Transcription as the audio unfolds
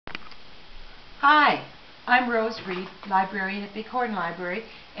Hi, I'm Reid, librarian at Bighorn Library,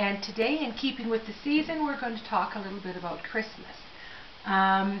 and today, in keeping with the season, we're going to talk a little bit about Christmas.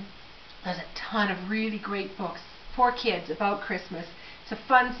 There's a ton of really great books for kids about Christmas. It's a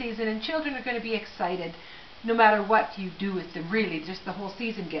fun season, and children are going to be excited no matter what you do with them, really. Just the whole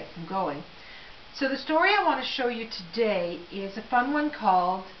season gets them going. So the story I want to show you today is a fun one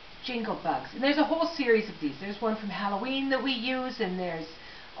called Jingle Bugs. And there's a whole series of these. There's one from Halloween that we use, and there's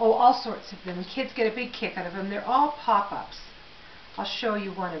all sorts of them. And kids get a big kick out of them. They're all pop-ups. I'll show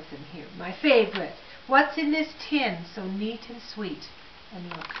you one of them here. My favorite. What's in this tin so neat and sweet? And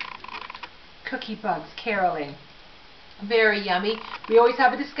look. Cookie bugs caroling. Very yummy. We always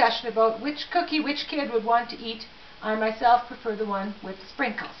have a discussion about which cookie which kid would want to eat. I myself prefer the one with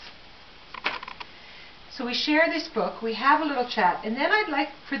sprinkles. So we share this book, we have a little chat, and then I'd like,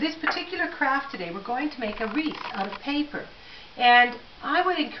 for this particular craft today, we're going to make a wreath out of paper. And I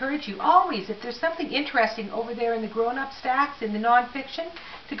would encourage you always, if there's something interesting over there in the grown-up stacks, in the non-fiction,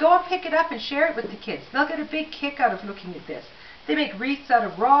 to go and pick it up and share it with the kids. They'll get a big kick out of looking at this. They make wreaths out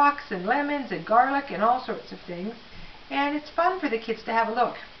of rocks and lemons and garlic and all sorts of things. And it's fun for the kids to have a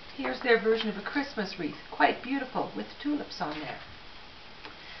look. Here's their version of a Christmas wreath, quite beautiful, with tulips on there.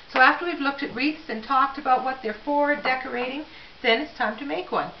 So after we've looked at wreaths and talked about what they're for, decorating, then it's time to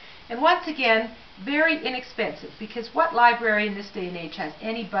make one. And once again, very inexpensive, because what librarian in this day and age has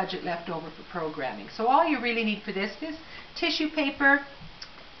any budget left over for programming? So all you really need for this is tissue paper,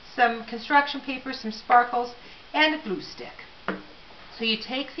 some construction paper, some sparkles, and a glue stick. So you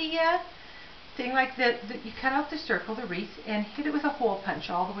take the thing like you cut out the circle, the wreath, and hit it with a hole punch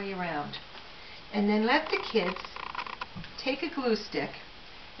all the way around. And then let the kids take a glue stick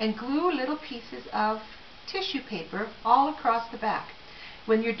and glue little pieces of tissue paper all across the back.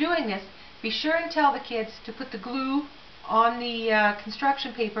 When you're doing this, be sure and tell the kids to put the glue on the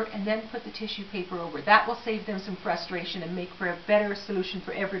construction paper and then put the tissue paper over. That will save them some frustration and make for a better solution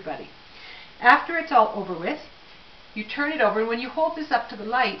for everybody. After it's all over with, you turn it over, and when you hold this up to the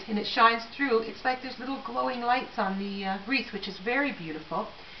light and it shines through, it's like there's little glowing lights on the wreath, which is very beautiful.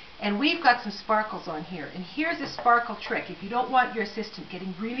 And we've got some sparkles on here. And here's a sparkle trick. If you don't want your assistant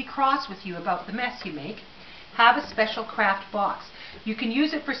getting really cross with you about the mess you make, have a special craft box. You can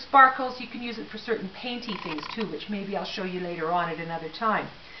use it for sparkles, you can use it for certain painty things too, which maybe I'll show you later on at another time.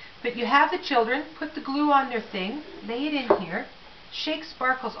 But you have the children put the glue on their thing, lay it in here, shake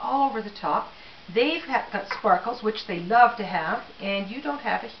sparkles all over the top. They've got sparkles, which they love to have, and you don't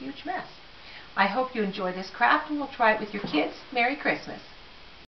have a huge mess. I hope you enjoy this craft, and we'll try it with your kids. Merry Christmas.